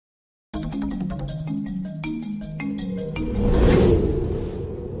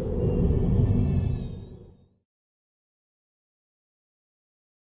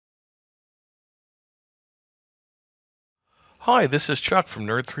Hi, this is Chuck from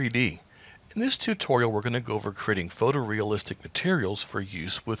Nerd3D. In this tutorial we're going to go over creating photorealistic materials for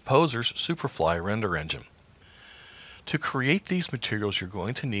use with Poser's SuperFly render engine. To create these materials you're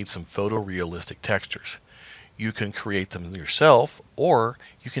going to need some photorealistic textures. You can create them yourself or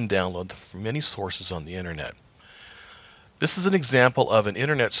you can download them from many sources on the internet. This is an example of an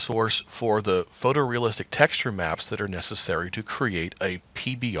internet source for the photorealistic texture maps that are necessary to create a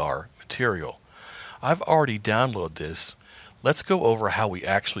PBR material. I've already downloaded this. Let's go over how we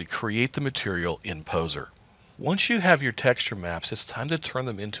actually create the material in Poser. Once you have your texture maps, it's time to turn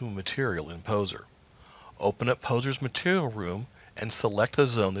them into a material in Poser. Open up Poser's material room and select the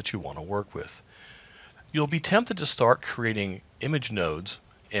zone that you want to work with. You'll be tempted to start creating image nodes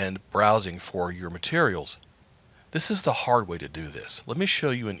and browsing for your materials. This is the hard way to do this. Let me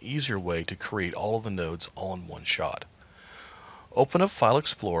show you an easier way to create all of the nodes all in one shot. Open up File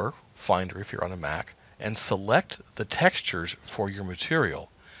Explorer, Finder if you're on a Mac, and select the textures for your material.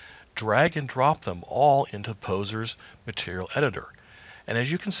 Drag and drop them all into Poser's material editor. And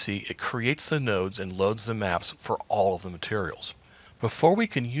as you can see, it creates the nodes and loads the maps for all of the materials. Before we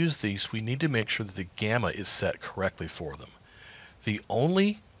can use these, we need to make sure that the gamma is set correctly for them. The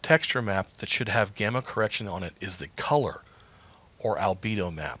only texture map that should have gamma correction on it is the color or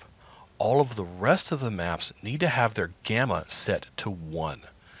albedo map. All of the rest of the maps need to have their gamma set to 1.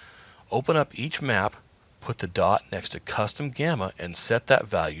 Open up each map, put the dot next to custom gamma and set that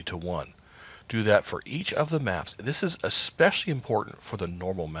value to 1. Do that for each of the maps. This is especially important for the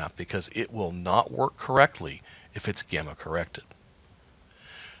normal map because it will not work correctly if it's gamma corrected.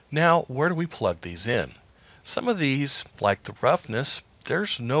 Now, where do we plug these in? Some of these, like the roughness,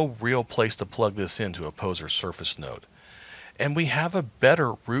 there's no real place to plug this into a Poser surface node. And we have a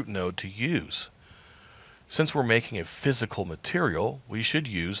better root node to use. Since we're making a physical material, we should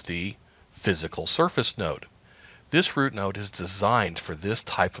use the physical surface node. This root node is designed for this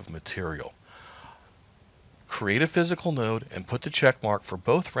type of material. Create a physical node and put the check mark for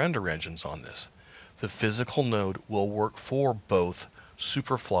both render engines on this. The physical node will work for both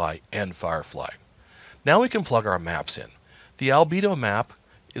SuperFly and Firefly. Now we can plug our maps in. The albedo map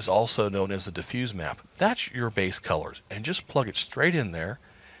is also known as the diffuse map. That's your base colors, and just plug it straight in there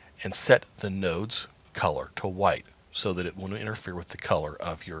and set the node's color to white so that it won't interfere with the color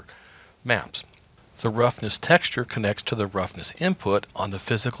of your maps. The roughness texture connects to the roughness input on the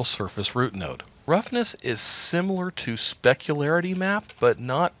physical surface root node. Roughness is similar to specularity map, but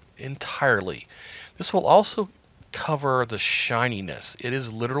not entirely. This will also cover the shininess. It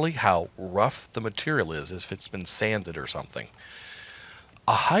is literally how rough the material is if it's been sanded or something.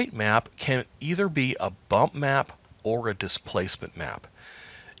 A height map can either be a bump map or a displacement map.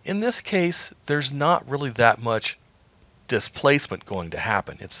 In this case, there's not really that much displacement going to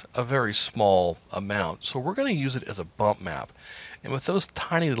happen. It's a very small amount, so we're going to use it as a bump map. And with those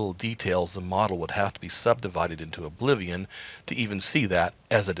tiny little details, the model would have to be subdivided into oblivion to even see that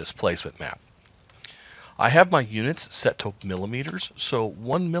as a displacement map. I have my units set to millimeters, so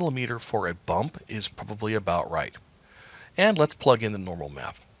 1 millimeter for a bump is probably about right. And let's plug in the normal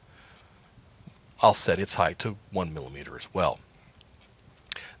map. I'll set its height to 1 millimeter as well.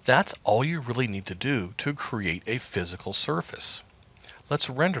 That's all you really need to do to create a physical surface. Let's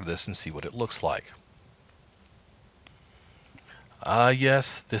render this and see what it looks like.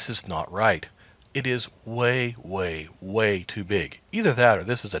 Yes, this is not right. It is way, way, way too big. Either that or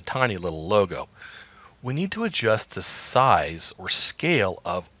this is a tiny little logo. We need to adjust the size or scale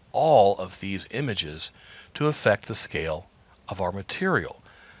of all of these images to affect the scale of our material.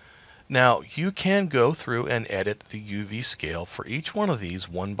 Now, you can go through and edit the UV scale for each one of these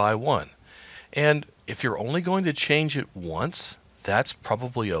one by one. And if you're only going to change it once, that's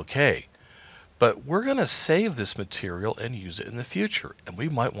probably okay. But we're going to save this material and use it in the future, and we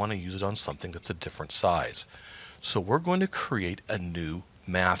might want to use it on something that's a different size. So we're going to create a new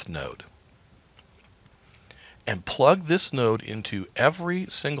math node and plug this node into every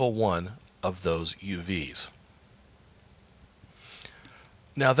single one of those UVs.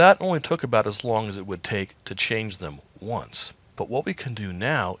 Now that only took about as long as it would take to change them once. But what we can do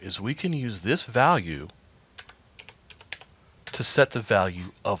now is we can use this value to set the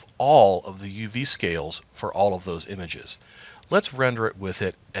value of all of the UV scales for all of those images. Let's render it with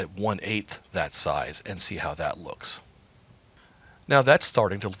it at 1/8 that size and see how that looks. Now that's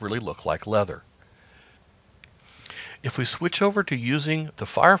starting to really look like leather. If we switch over to using the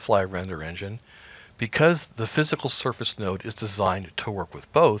Firefly render engine, because the physical surface node is designed to work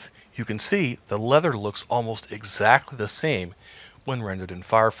with both, you can see the leather looks almost exactly the same when rendered in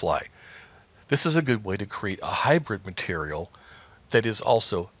Firefly. This is a good way to create a hybrid material that is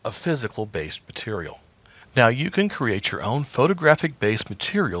also a physical based material. Now you can create your own photographic-based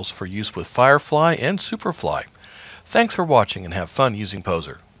materials for use with Firefly and SuperFly. Thanks for watching and have fun using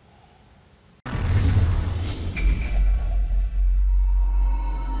Poser.